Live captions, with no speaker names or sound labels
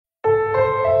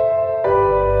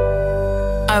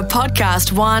A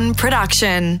Podcast One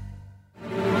production.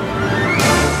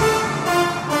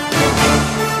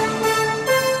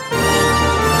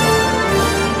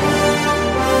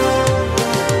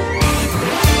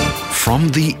 From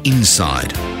the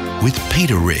Inside with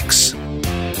Peter Ricks.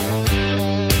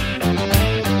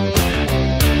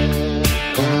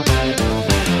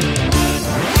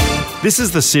 This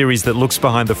is the series that looks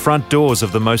behind the front doors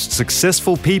of the most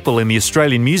successful people in the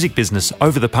Australian music business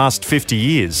over the past 50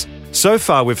 years. So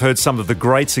far, we've heard some of the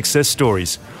great success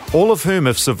stories, all of whom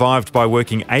have survived by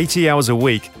working 80 hours a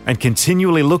week and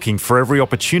continually looking for every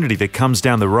opportunity that comes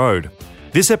down the road.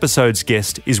 This episode's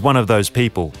guest is one of those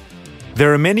people.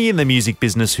 There are many in the music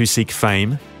business who seek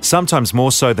fame, sometimes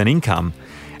more so than income,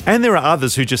 and there are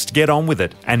others who just get on with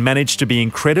it and manage to be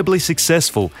incredibly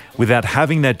successful without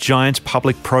having that giant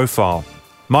public profile.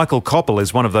 Michael Coppel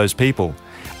is one of those people.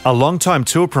 A long-time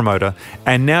tour promoter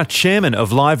and now chairman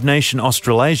of Live Nation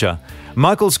Australasia,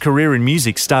 Michael's career in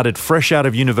music started fresh out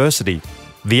of university.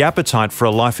 The appetite for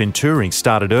a life in touring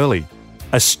started early.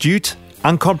 Astute,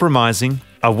 uncompromising,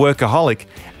 a workaholic,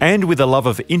 and with a love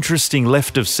of interesting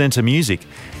left-of-centre music,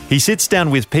 he sits down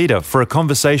with Peter for a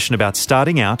conversation about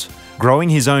starting out, growing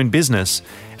his own business,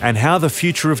 and how the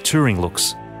future of touring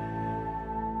looks.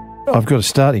 I've got a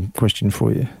starting question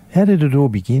for you. How did it all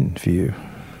begin for you?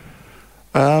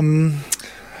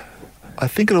 I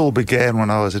think it all began when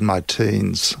I was in my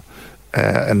teens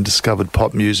and discovered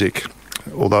pop music.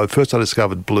 Although first I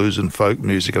discovered blues and folk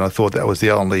music, and I thought that was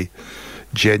the only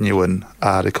genuine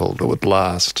article that would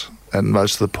last. And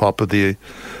most of the pop of the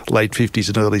late 50s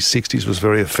and early 60s was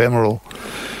very ephemeral.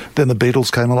 Then the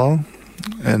Beatles came along,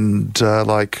 and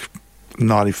like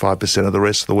 95% of the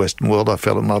rest of the Western world, I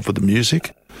fell in love with the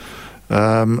music.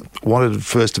 Wanted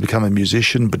first to become a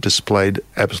musician, but displayed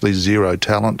absolutely zero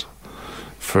talent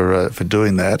for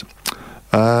doing that.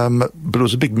 But I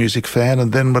was a big music fan,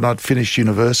 and then when I'd finished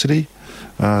university,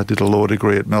 did a law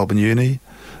degree at Melbourne Uni,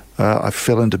 I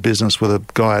fell into business with a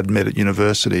guy I'd met at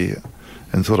university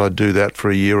and thought I'd do that for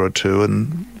a year or two,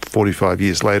 and 45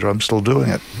 years later I'm still doing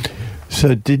it. So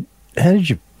how did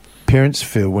your parents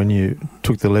feel when you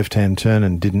took the left-hand turn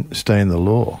and didn't stay in the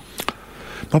law?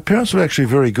 My parents were actually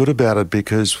very good about it,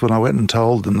 because when I went and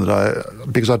told them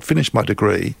because I'd finished my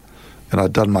degree and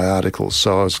I'd done my articles,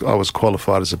 so I was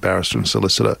qualified as a barrister and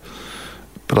solicitor,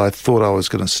 but I thought I was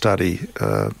going to study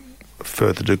a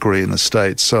further degree in the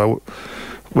States. So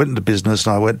I went into business,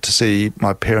 and I went to see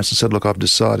my parents and said, look, I've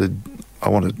decided I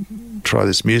want to try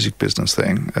this music business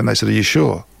thing. And they said, are you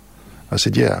sure? I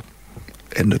said, yeah.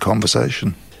 End of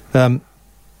conversation.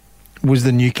 Was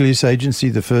the Nucleus Agency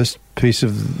the first piece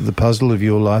of the puzzle of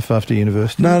your life after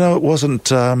university? No, it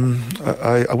wasn't.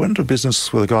 I went into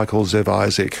business with a guy called Zev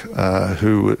Isaac,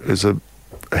 who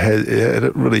had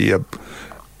a really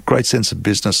great sense of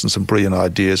business and some brilliant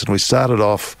ideas. And we started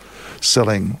off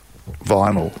selling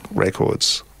vinyl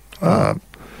records.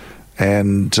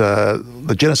 And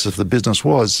the genesis of the business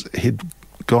was he'd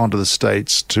gone to the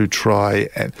States to try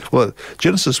and... Well,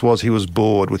 genesis was he was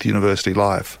bored with university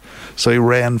life. So he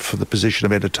ran for the position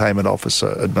of entertainment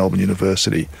officer at Melbourne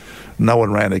University. No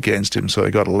one ran against him, so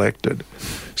he got elected.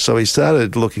 So he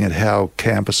started looking at how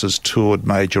campuses toured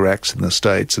major acts in the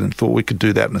States and thought we could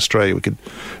do that in Australia. We could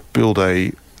build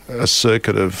a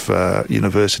circuit of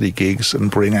university gigs and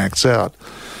bring acts out.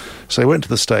 So he went to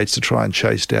the States to try and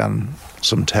chase down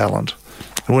some talent.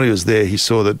 And when he was there, he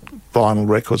saw that vinyl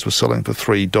records were selling for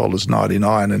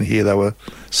 $3.99, and here they were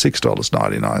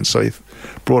 $6.99. So he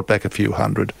brought back a few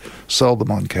hundred, sold them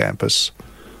on campus,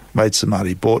 made some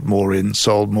money, bought more in,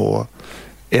 sold more.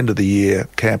 End of the year,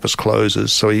 campus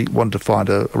closes, so he wanted to find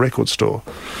a record store.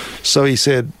 So he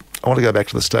said, I want to go back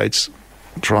to the States,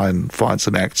 try and find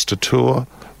some acts to tour.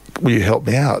 Will you help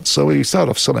me out? So we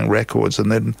started off selling records, and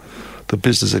then the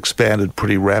business expanded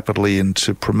pretty rapidly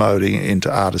into promoting, into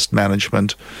artist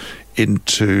management,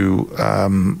 into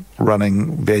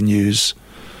running venues.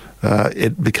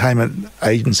 It became an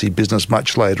agency business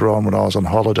much later on when I was on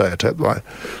holiday. I took my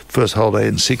first holiday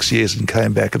in 6 years and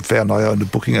came back and found I owned a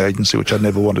booking agency, which I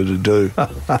never wanted to do.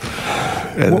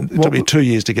 And it took me 2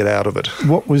 years to get out of it.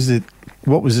 What was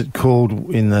it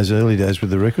called in those early days with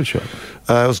the record shop?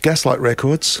 It was Gaslight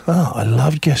Records. Oh, I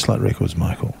loved Gaslight Records,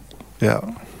 Michael. Yeah.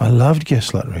 I loved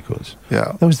Gaslight Records.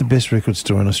 Yeah. That was the best record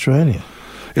store in Australia.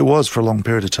 It was for a long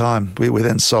period of time. We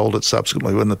then sold it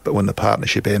subsequently when the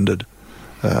partnership ended,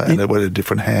 and it went in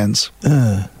different hands.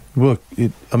 Well,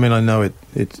 I know it.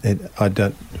 I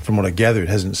don't. From what I gather, it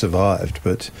hasn't survived.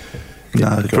 But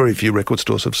no, very few record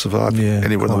stores have survived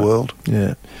anywhere in the world.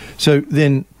 Yeah. So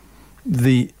then,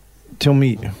 tell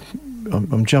me,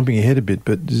 I'm jumping ahead a bit,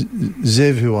 but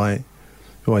Zev, who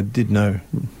I did know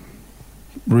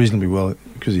reasonably well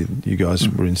because you guys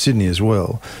were in Sydney as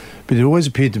well. But it always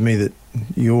appeared to me that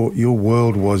your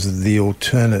world was the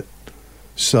alternate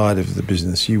side of the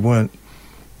business. You weren't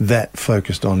that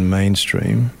focused on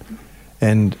mainstream,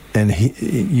 and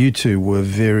you two were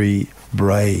very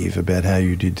brave about how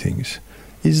you did things.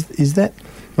 Is that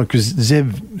because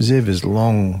Zev has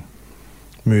long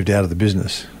moved out of the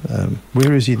business?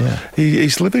 Where is he now?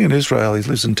 He's living in Israel. He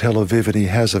lives in Tel Aviv, and he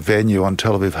has a venue on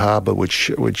Tel Aviv Harbour,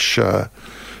 which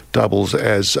doubles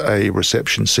as a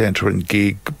reception centre and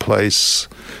gig place.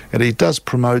 And he does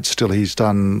promote still. He's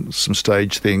done some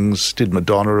stage things. Did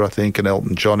Madonna, I think, and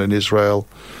Elton John in Israel.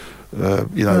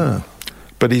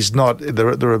 But he's not.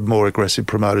 There are more aggressive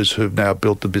promoters who've now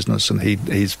built the business, and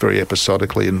he's very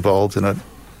episodically involved in it.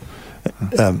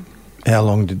 How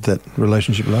long did that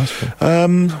relationship last for?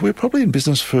 We're probably in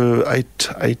business for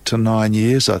 8 to 9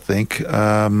 years, I think.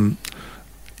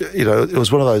 It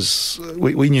was one of those.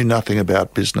 We knew nothing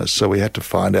about business, so we had to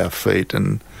find our feet,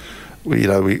 and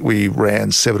we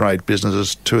ran 7 or 8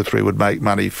 businesses. 2 or 3 would make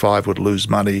money, 5 would lose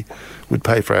money. We'd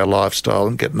pay for our lifestyle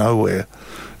and get nowhere.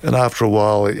 And after a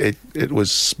while, it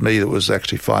was me that was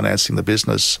actually financing the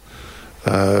business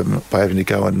by having to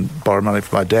go and borrow money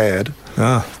from my dad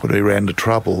when we ran into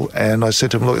trouble. And I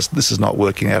said to him, look, this is not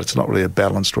working out. It's not really a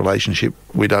balanced relationship.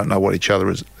 We don't know what each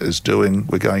other is doing.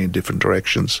 We're going in different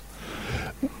directions.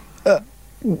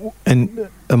 And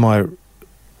my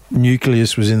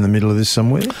nucleus was in the middle of this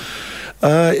somewhere?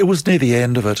 It was near the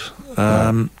end of it.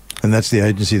 And that's the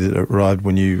agency that arrived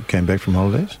when you came back from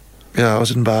holidays? Yeah, I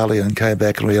was in Bali and came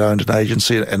back, and we owned an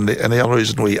agency. And the only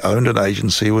reason we owned an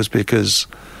agency was because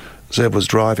Zeb was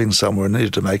driving somewhere and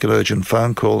needed to make an urgent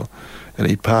phone call, and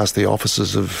he passed the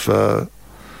offices of a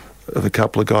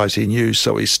couple of guys he knew,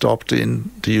 so he stopped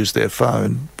in to use their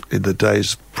phone in the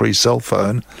days pre-cell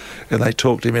phone, and they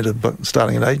talked him into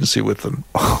starting an agency with them.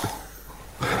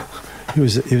 He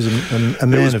was a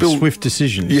man of swift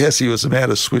decisions. Yes, he was a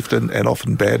man of swift and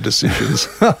often bad decisions.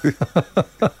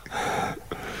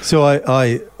 So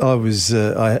I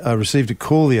received a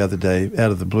call the other day out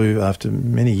of the blue after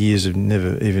many years of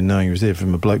never even knowing he was there,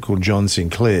 from a bloke called John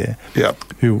Sinclair,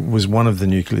 who was one of the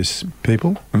Nucleus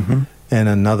people, and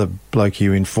another bloke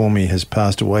you informed me has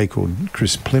passed away called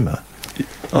Chris Plimmer.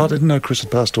 I didn't know Chris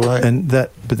had passed away. And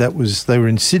they were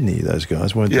in Sydney, those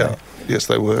guys, weren't they? Yes,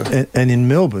 they were. And in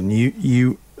Melbourne,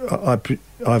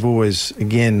 I've always,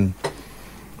 again,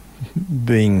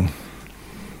 being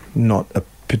not a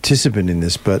participant in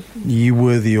this, but you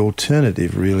were the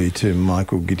alternative, really, to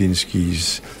Michael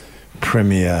Gudinski's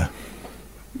premier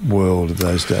world of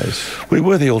those days. We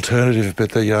were the alternative,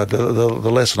 but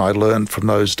the lesson I learned from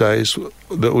those days,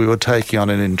 that we were taking on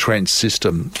an entrenched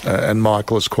system, and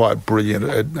Michael is quite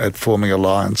brilliant at forming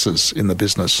alliances in the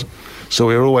business. So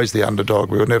we were always the underdog.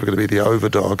 We were never going to be the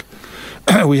overdog.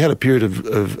 We had a period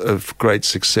of great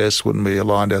success when we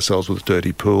aligned ourselves with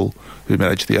Dirty Pool, who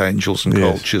managed the Angels and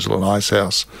Cold Chisel and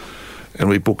Icehouse, and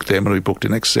we booked them and we booked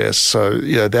In Excess. So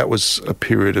that was a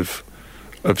period of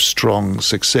strong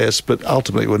success, but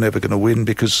ultimately we're never going to win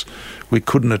because we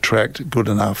couldn't attract good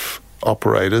enough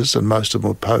operators, and most of them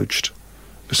were poached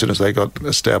as soon as they got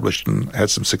established and had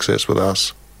some success with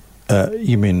us.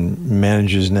 You mean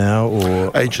managers now,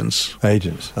 or agents?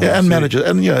 Agents, and managers,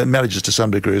 and managers to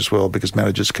some degree as well, because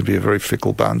managers can be a very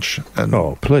fickle bunch. And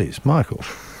oh, please, Michael,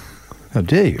 how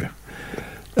dare you?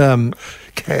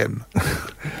 Can.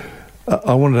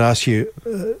 I wanted to ask you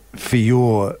for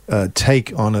your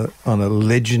take on a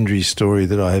legendary story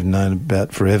that I have known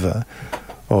about forever,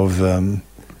 of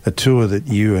a tour that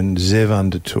you and Zev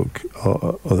undertook.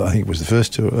 Or I think it was the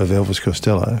first tour of Elvis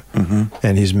Costello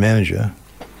and his manager,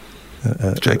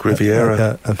 Jake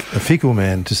Riviera, a fickle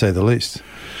man to say the least.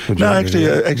 No, actually,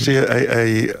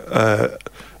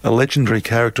 a legendary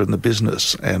character in the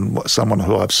business, and someone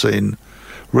who I've seen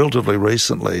relatively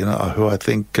recently, who I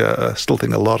still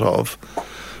think a lot of.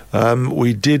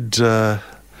 We did the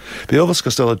Elvis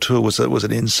Costello tour was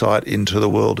an insight into the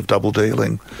world of double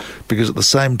dealing, because at the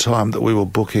same time that we were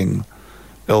booking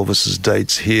Elvis's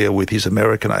dates here with his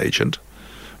American agent,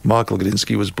 Michael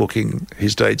Gudinski was booking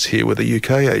his dates here with a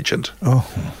UK agent.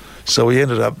 Oh. So we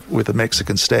ended up with a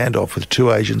Mexican standoff with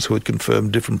 2 agents who had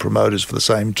confirmed different promoters for the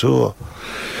same tour.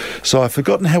 So I've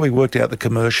forgotten how we worked out the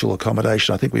commercial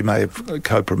accommodation. I think we may have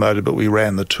co-promoted, but we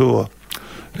ran the tour.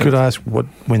 Could I ask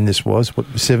when this was? What,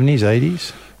 70s,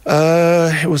 80s?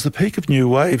 It was the peak of New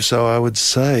Wave, so I would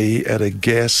say, at a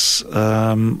guess,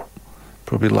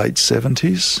 probably late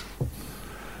 70s.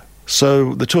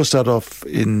 So the tour started off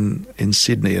in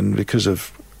Sydney, and because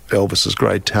of Elvis's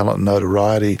great talent and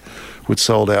notoriety, we'd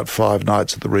sold out 5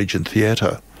 nights at the Regent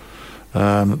Theatre.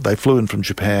 They flew in from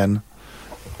Japan.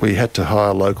 we had to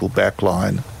hire a local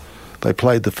backline. They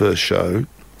played the first show.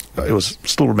 It was,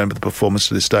 still remember the performance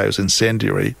to this day, it was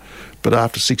incendiary. But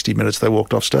after 60 minutes, they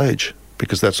walked off stage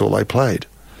because that's all they played.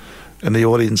 And the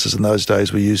audiences in those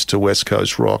days were used to West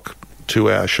Coast rock,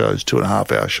 2-hour shows,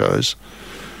 2.5-hour shows,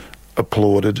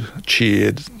 applauded,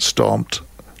 cheered, stomped,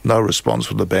 no response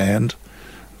from the band,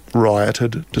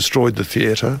 rioted, destroyed the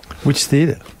theatre. Which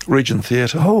theatre? Regent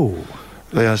Theatre. Oh.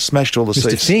 They smashed all the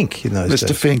Mr. seats. Fink in those days.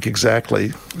 Mr. Fink,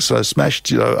 exactly. So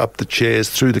smashed, up the chairs,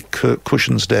 threw the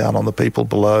cushions down on the people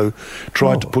below,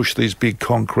 tried to push these big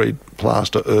concrete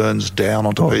plaster urns down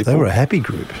onto people. They were a happy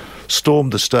group.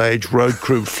 Stormed the stage, road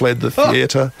crew fled the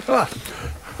theatre.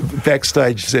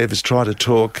 Backstage, Zev is trying to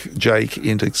talk Jake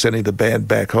into sending the band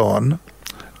back on,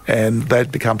 and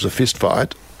that becomes a fist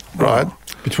fight, right?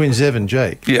 Between Zev and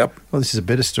Jake? Yep. Well, this is a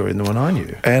better story than the one I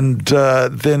knew. And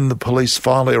then the police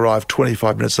finally arrived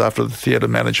 25 minutes after the theatre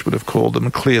management have called them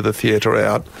and clear the theatre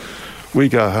out. We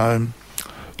go home.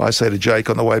 I say to Jake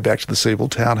on the way back to the Seabull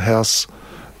Townhouse,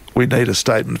 we need a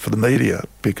statement for the media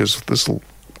because this will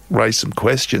raise some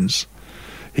questions.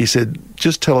 He said,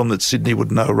 just tell them that Sydney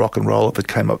would know rock and roll if it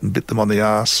came up and bit them on the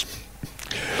arse.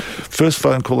 First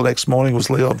phone call the next morning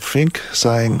was Leon Fink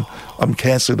saying, I'm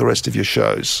cancelling the rest of your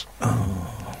shows.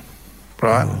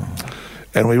 Right?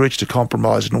 And we reached a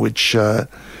compromise in which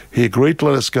he agreed to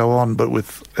let us go on, but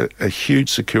with a huge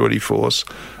security force.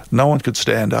 No one could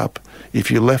stand up.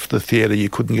 If you left the theatre, you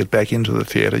couldn't get back into the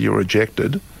theatre. You were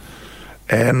ejected.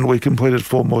 And we completed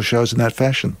 4 more shows in that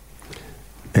fashion.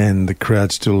 And the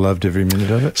crowd still loved every minute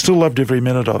of it? Still loved every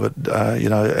minute of it.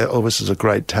 Elvis is a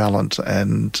great talent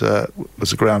and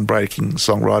was a groundbreaking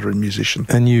songwriter and musician.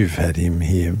 And you've had him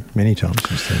here many times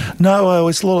since then? No,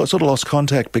 I sort of lost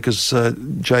contact because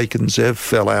Jake and Zev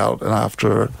fell out, and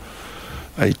after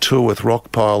a tour with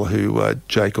Rockpile, who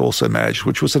Jake also managed,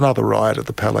 which was another riot at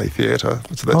the Palais Theatre,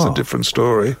 so that's a different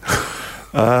story.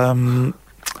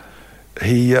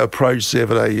 He approached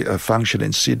Zev at a function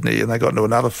in Sydney and they got into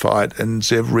another fight and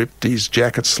Zev ripped his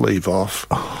jacket sleeve off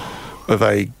of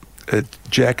a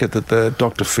jacket that the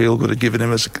Dr. Feelgood had given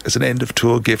him as an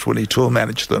end-of-tour gift when he tour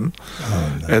managed them.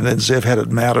 Oh, no. And then Zev had it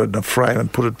mounted in a frame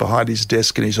and put it behind his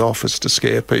desk in his office to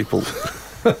scare people.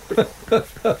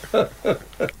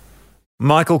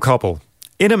 Michael Coppel.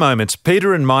 In a moment,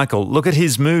 Peter and Michael look at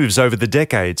his moves over the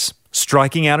decades,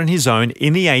 striking out on his own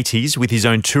in the 80s with his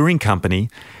own touring company,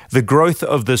 the growth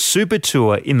of the Super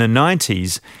Tour in the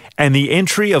 90s, and the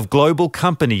entry of global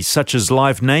companies such as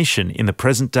Live Nation in the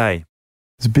present day.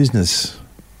 The business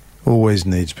always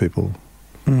needs people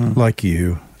like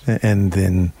you, and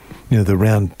then, the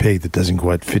round peg that doesn't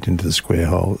quite fit into the square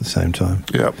hole at the same time.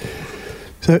 Yep.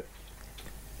 So,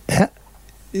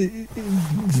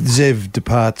 Zev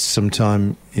departs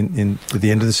sometime in at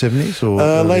the end of the 70s or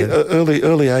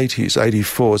early 80s,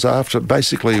 84s. After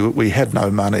basically we had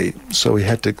no money, so we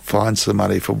had to find some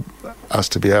money for us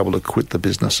to be able to quit the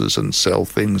businesses and sell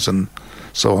things and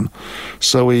so on.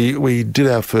 So we did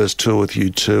our first tour with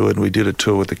U2 and we did a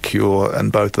tour with The Cure,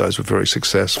 and both those were very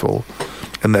successful,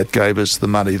 and that gave us the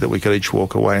money that we could each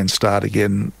walk away and start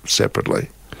again separately.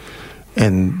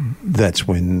 And that's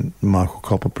when Michael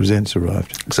Coppel Presents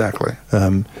arrived. Exactly.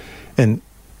 And in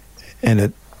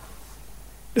the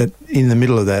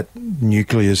middle of that,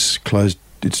 Nucleus closed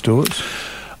its doors?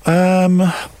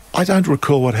 I don't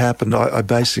recall what happened. I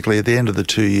basically, at the end of the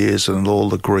 2 years and all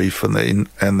the grief and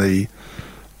the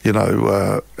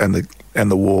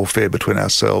warfare between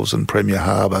ourselves and Premier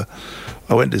Harbour,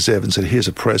 I went to Zev and said, here's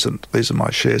a present. These are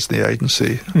my shares in the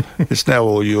agency. It's now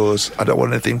all yours. I don't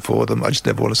want anything for them. I just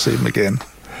never want to see them again.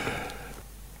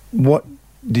 What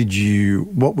would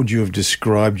you have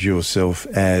described yourself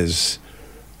as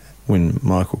when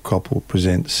Michael Coppel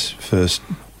Presents first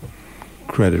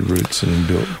created Roots and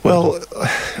built? Well,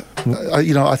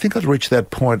 I think I'd reached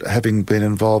that point having been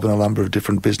involved in a number of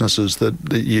different businesses that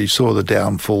you saw the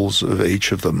downfalls of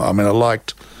each of them. I mean, I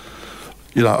liked...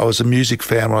 I was a music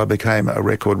fan when I became a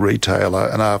record retailer,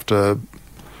 and after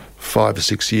 5 or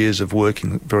 6 years of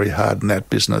working very hard in that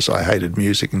business, I hated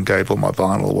music and gave all my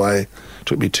vinyl away. It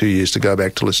took me 2 years to go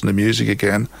back to listen to music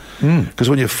again. Because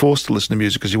when you're forced to listen to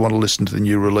music because you want to listen to the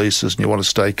new releases and you want to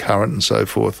stay current and so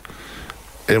forth,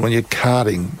 and when you're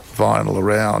carting vinyl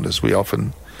around, as we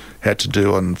often had to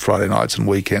do on Friday nights and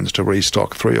weekends to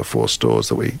restock 3 or 4 stores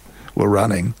that we were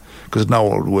running, because no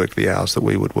one would work the hours that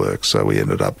we would work, so we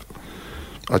ended up...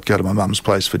 I'd go to my mum's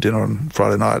place for dinner on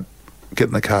Friday night, get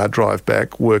in the car, drive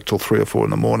back, work till 3 or 4 in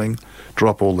the morning,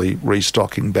 drop all the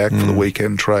restocking back for the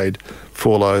weekend trade,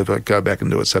 fall over, go back and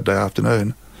do it Saturday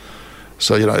afternoon.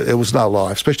 So, it was no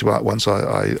life, especially once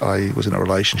I was in a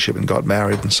relationship and got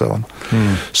married and so on.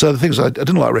 So the thing is, I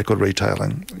didn't like record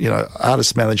retailing.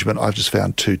 Artist management I've just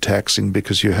found too taxing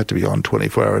because you had to be on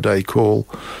 24-hour-a-day call,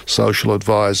 social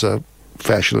advisor,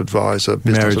 fashion advisor,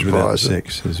 business Marriage advisor. without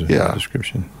sex is a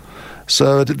description.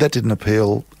 So that didn't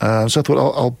appeal. So I thought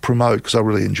I'll promote because I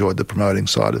really enjoyed the promoting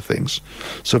side of things.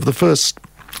 So for the first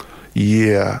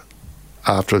year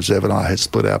after Zev and I had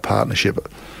split our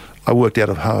partnership, I worked out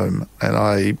of home and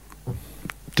I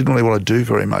didn't really want to do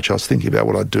very much. I was thinking about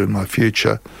what I'd do in my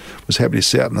future, was happy to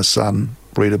sit out in the sun,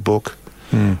 read a book.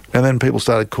 And then people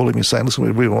started calling me saying, listen,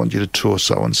 we really want you to tour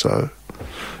so-and-so.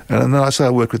 And then I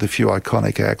started working with a few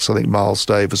iconic acts. I think Miles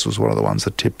Davis was one of the ones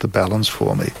that tipped the balance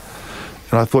for me.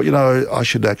 And I thought, I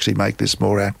should actually make this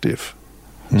more active.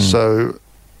 So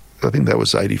I think that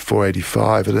was 84,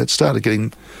 85, and it started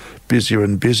getting busier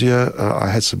and busier. I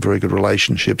had some very good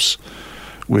relationships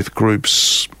with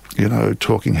groups,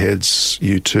 Talking Heads,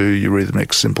 U2,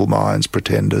 Eurythmics, Simple Minds,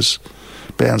 Pretenders,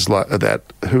 bands like that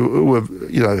who were,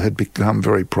 had become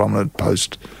very prominent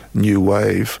post-New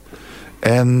Wave.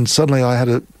 And suddenly I had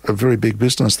a very big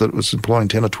business that was employing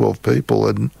 10 or 12 people,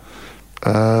 and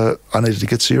I needed to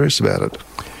get serious about it.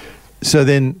 So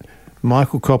then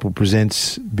Michael Coppel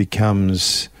Presents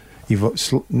becomes,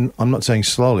 I'm not saying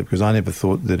slowly, because I never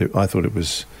thought that I thought it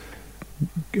was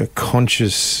a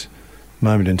conscious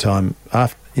moment in time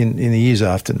in the years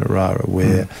after Narara,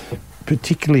 where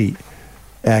particularly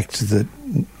acts that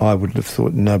I would have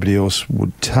thought nobody else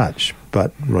would touch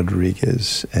but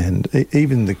Rodriguez and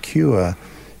even The Cure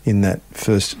in that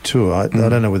first tour. I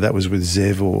don't know whether that was with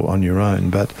Zev or on your own,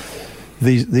 but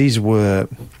these weren't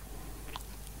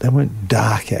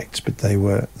dark acts, but they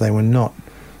were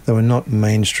not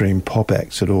mainstream pop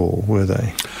acts at all, were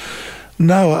they?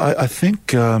 No, I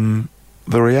think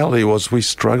the reality was we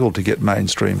struggled to get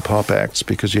mainstream pop acts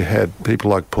because you had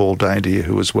people like Paul Dainty,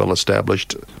 who was well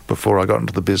established before I got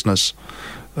into the business,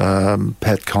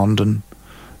 Pat Condon,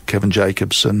 Kevin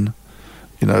Jacobson,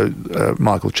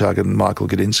 Michael Chugg and Michael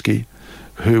Gudinski,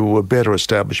 who were better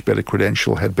established, better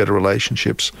credential, had better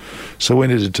relationships. So we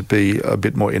needed to be a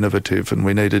bit more innovative, and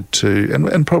we needed to,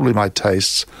 and probably my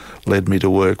tastes led me to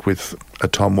work with a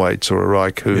Tom Waits or a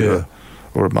Ry Cooder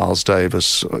or a Miles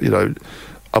Davis.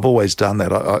 I've always done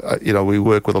that. We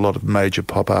work with a lot of major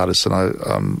pop artists, and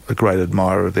I'm a great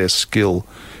admirer of their skill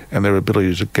and their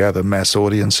ability to gather mass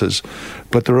audiences.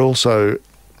 But there are also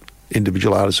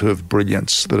individual artists who have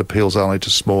brilliance that appeals only to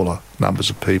smaller numbers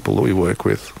of people that we work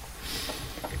with.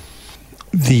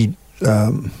 The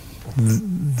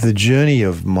journey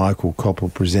of Michael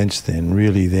Coppel Presents then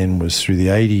was through the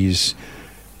 80s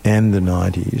and the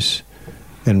 90s,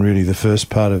 and really the first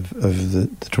part of the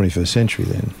 21st century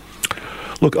then.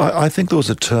 Look, I think there was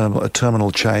a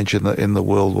terminal change in the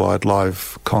worldwide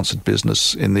live concert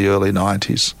business in the early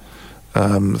 90s.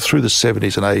 Through the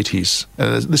 70s and 80s,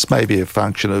 and this may be a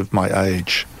function of my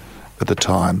age at the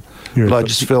time, but I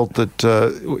just felt that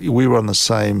we were on the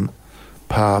same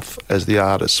path as the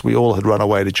artists. We all had run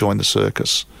away to join the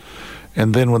circus.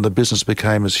 And then when the business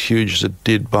became as huge as it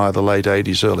did by the late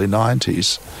 80s, early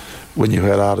 90s, when you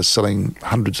had artists selling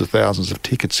hundreds of thousands of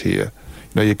tickets here,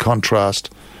 you contrast,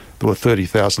 there were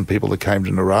 30,000 people that came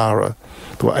to Narara.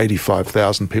 There were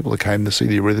 85,000 people that came to see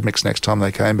the Eurythmics next time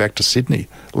they came back to Sydney,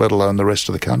 let alone the rest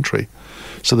of the country.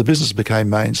 So the business became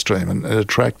mainstream, and it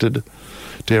attracted,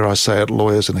 dare I say it,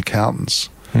 lawyers and accountants.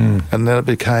 And then it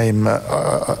became,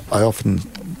 I often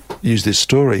use this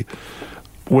story,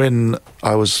 when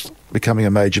I was becoming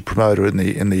a major promoter in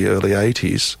the early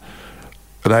 80s,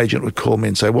 an agent would call me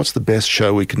and say, what's the best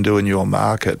show we can do in your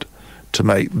market to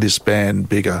make this band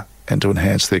bigger and to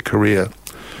enhance their career?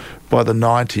 By the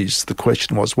 90s, the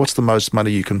question was, what's the most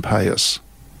money you can pay us?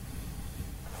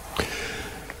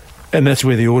 And that's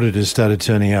where the auditors started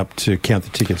turning up to count the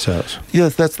ticket sales. Yeah,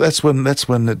 that's when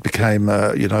it became,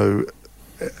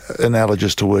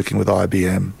 analogous to working with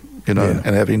IBM, and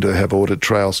having to have audit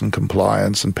trails and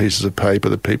compliance and pieces of paper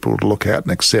that people would look at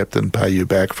and accept and pay you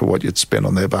back for what you'd spent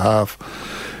on their behalf.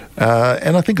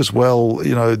 And I think as well,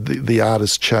 the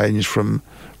artists changed from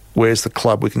where's the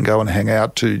club we can go and hang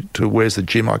out to where's the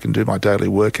gym I can do my daily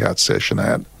workout session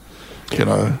at,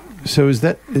 So is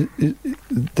that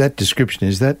description,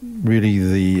 is that really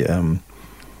the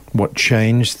what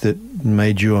changed that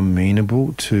made you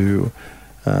amenable to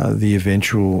the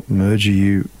eventual merger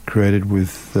you created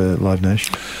with Live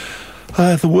Nation?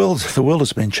 The world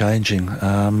has been changing.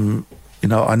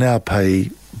 I now pay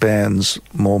bands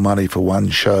more money for one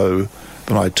show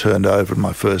than I turned over in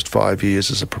my first 5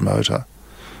 years as a promoter.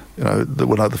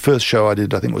 The first show I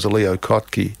did, I think, was a Leo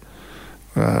Kottke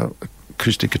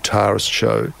acoustic guitarist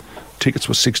show. tickets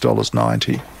were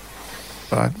 $6.90.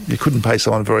 Right? You couldn't pay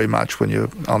someone very much when you're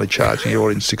only charging your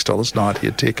audience $6.90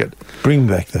 a ticket. Bring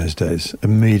back those days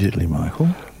immediately, Michael.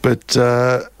 But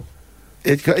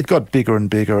it got bigger and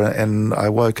bigger, and I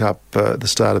woke up at the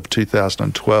start of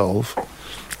 2012,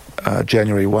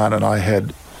 January 1, and I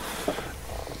had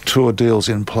tour deals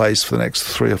in place for the next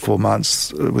 3 or 4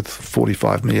 months with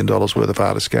 $45 million worth of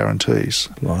artist guarantees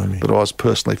Blimey. that I was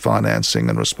personally financing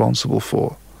and responsible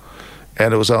for.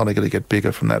 And it was only going to get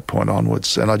bigger from that point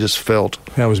onwards. And I just felt...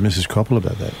 How was Mrs. Coppel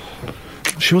about that?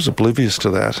 She was oblivious to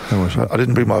that. How was she? I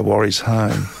didn't bring my worries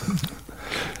home.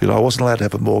 You know, I wasn't allowed to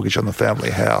have a mortgage on the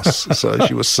family house, so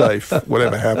she was safe,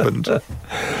 whatever happened.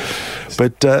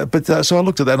 But so I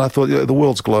looked at that and I thought, the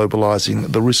world's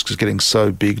globalising. The risk is getting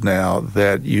so big now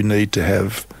that you need to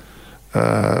have,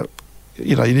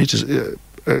 you need to,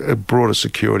 a broader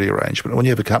security arrangement. When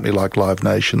you have a company like Live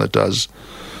Nation that does,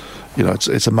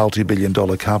 it's a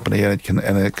multi-billion-dollar company and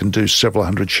it can do several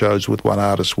hundred shows with one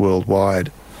artist worldwide.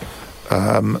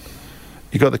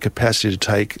 You've got the capacity to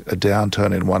take a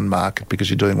downturn in one market because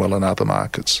you're doing well in other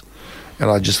markets. And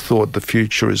I just thought the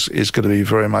future is going to be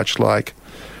very much like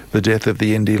the death of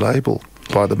the indie label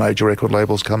by the major record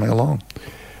labels coming along.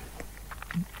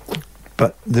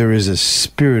 But there is a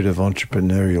spirit of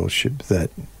entrepreneurship that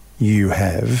you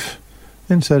have,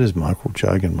 and so does Michael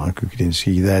Chugg and Michael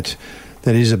Kudinski, that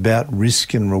is about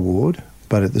risk and reward,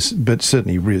 but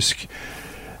certainly risk,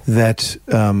 that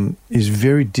is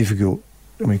very difficult.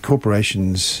 I mean,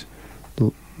 corporations,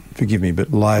 forgive me,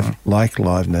 but like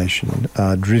Live Nation,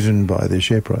 are driven by their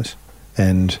share price.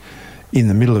 And in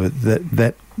the middle of it,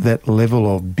 that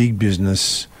level of big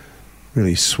business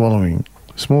really swallowing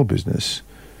small business,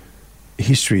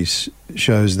 history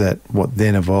shows that what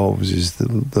then evolves is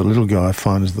the little guy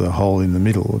finds the hole in the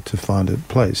middle to find a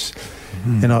place.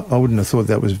 Mm. And I wouldn't have thought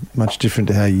that was much different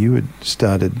to how you had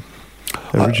started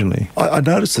originally. I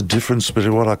noticed the difference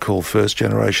between what I call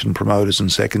first-generation promoters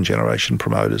and second-generation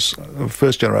promoters.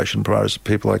 First-generation promoters are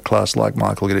people like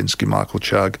Michael Gudinski, Michael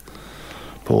Chugg,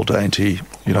 Paul Dainty,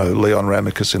 Leon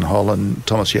Ramicus in Holland,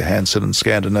 Thomas Johansson in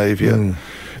Scandinavia. Mm.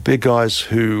 They're guys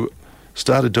who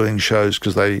started doing shows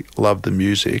because they loved the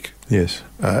music, yes,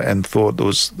 and thought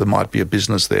there might be a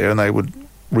business there, and they would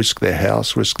risk their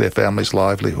house, risk their family's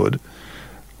livelihood,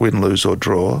 win, lose or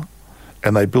draw,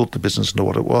 and they built the business into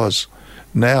what it was.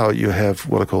 Now you have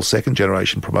what I call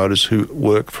second-generation promoters who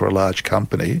work for a large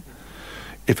company.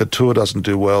 If a tour doesn't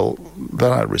do well, they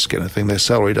don't risk anything. Their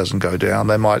salary doesn't go down.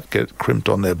 They might get crimped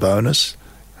on their bonus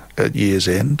at year's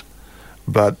end,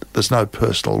 but there's no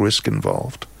personal risk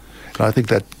involved. And I think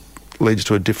that leads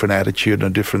to a different attitude and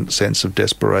a different sense of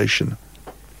desperation.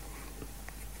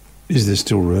 Is there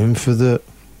still room for the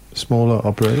smaller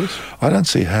operators? I don't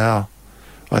see how.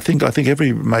 I think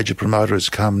every major promoter has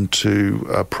come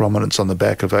to prominence on the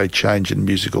back of a change in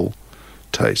musical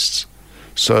tastes.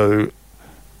 So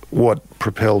what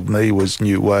propelled me was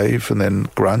new wave and then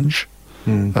grunge,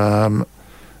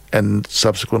 and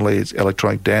subsequently it's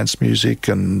electronic dance music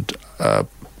and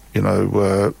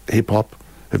hip hop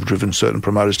have driven certain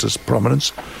promoters to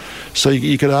prominence. So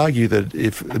you could argue that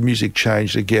if the music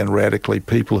changed again radically,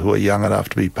 people who are young enough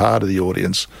to be part of the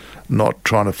audience, not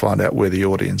trying to find out where the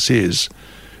audience is,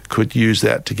 could use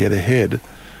that to get ahead.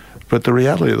 But the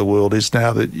reality of the world is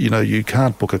now that, you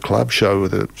can't book a club show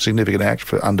with a significant act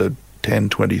for under $10,000,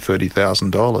 $20,000,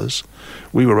 $30,000.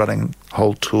 We were running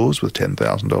whole tours with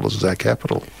 $10,000 as our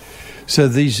capital. So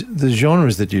the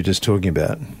genres that you're just talking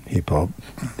about, hip-hop,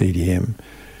 EDM,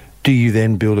 do you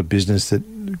then build a business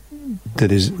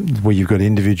that is where you've got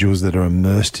individuals that are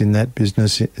immersed in that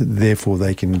business, therefore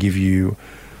they can give you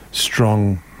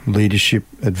strong leadership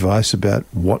advice about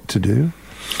what to do?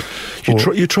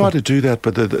 You try to do that,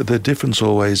 but the difference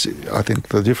always, I think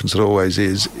the difference it always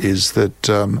is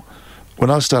that when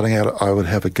I was starting out, I would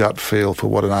have a gut feel for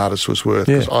what an artist was worth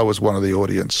because I was one of the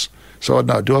audience. So I'd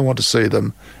know, do I want to see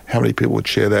them? How many people would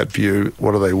share that view?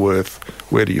 What are they worth?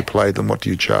 Where do you play them? What do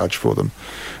you charge for them?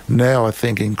 Now I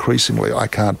think increasingly I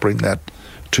can't bring that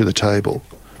to the table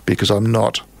because I'm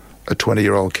not a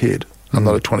 20-year-old kid. I'm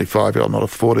not a 25-year-old. I'm not a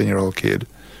 14-year-old kid.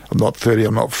 I'm not 30,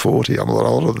 I'm not 40, I'm a lot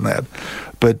older than that.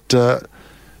 But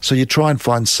so you try and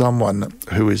find someone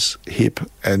who is hip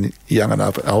and young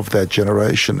enough of that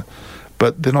generation,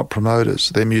 but they're not promoters,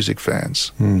 they're music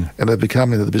fans. And they've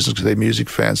become into the business because they're music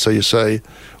fans. So you say,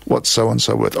 what's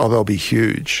so-and-so worth? Oh, they'll be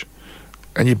huge.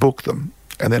 And you book them,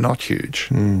 and they're not huge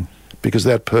because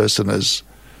that person has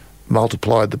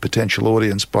multiplied the potential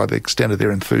audience by the extent of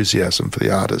their enthusiasm for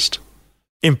the artist.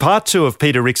 In part 2 of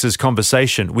Peter Rix's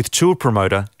conversation with tour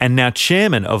promoter and now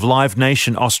chairman of Live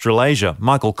Nation Australasia,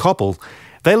 Michael Coppel,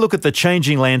 They look at the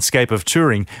changing landscape of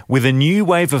touring with a new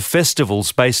wave of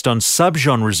festivals based on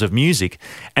subgenres of music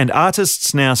and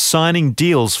artists now signing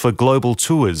deals for global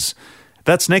tours.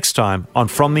 That's next time on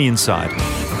From the Inside.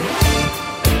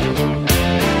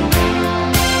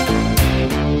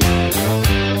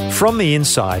 From the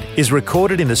Inside is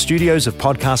recorded in the studios of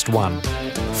Podcast One.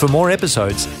 For more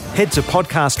episodes, head to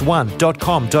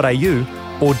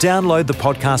podcast1.com.au or download the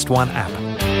Podcast One app.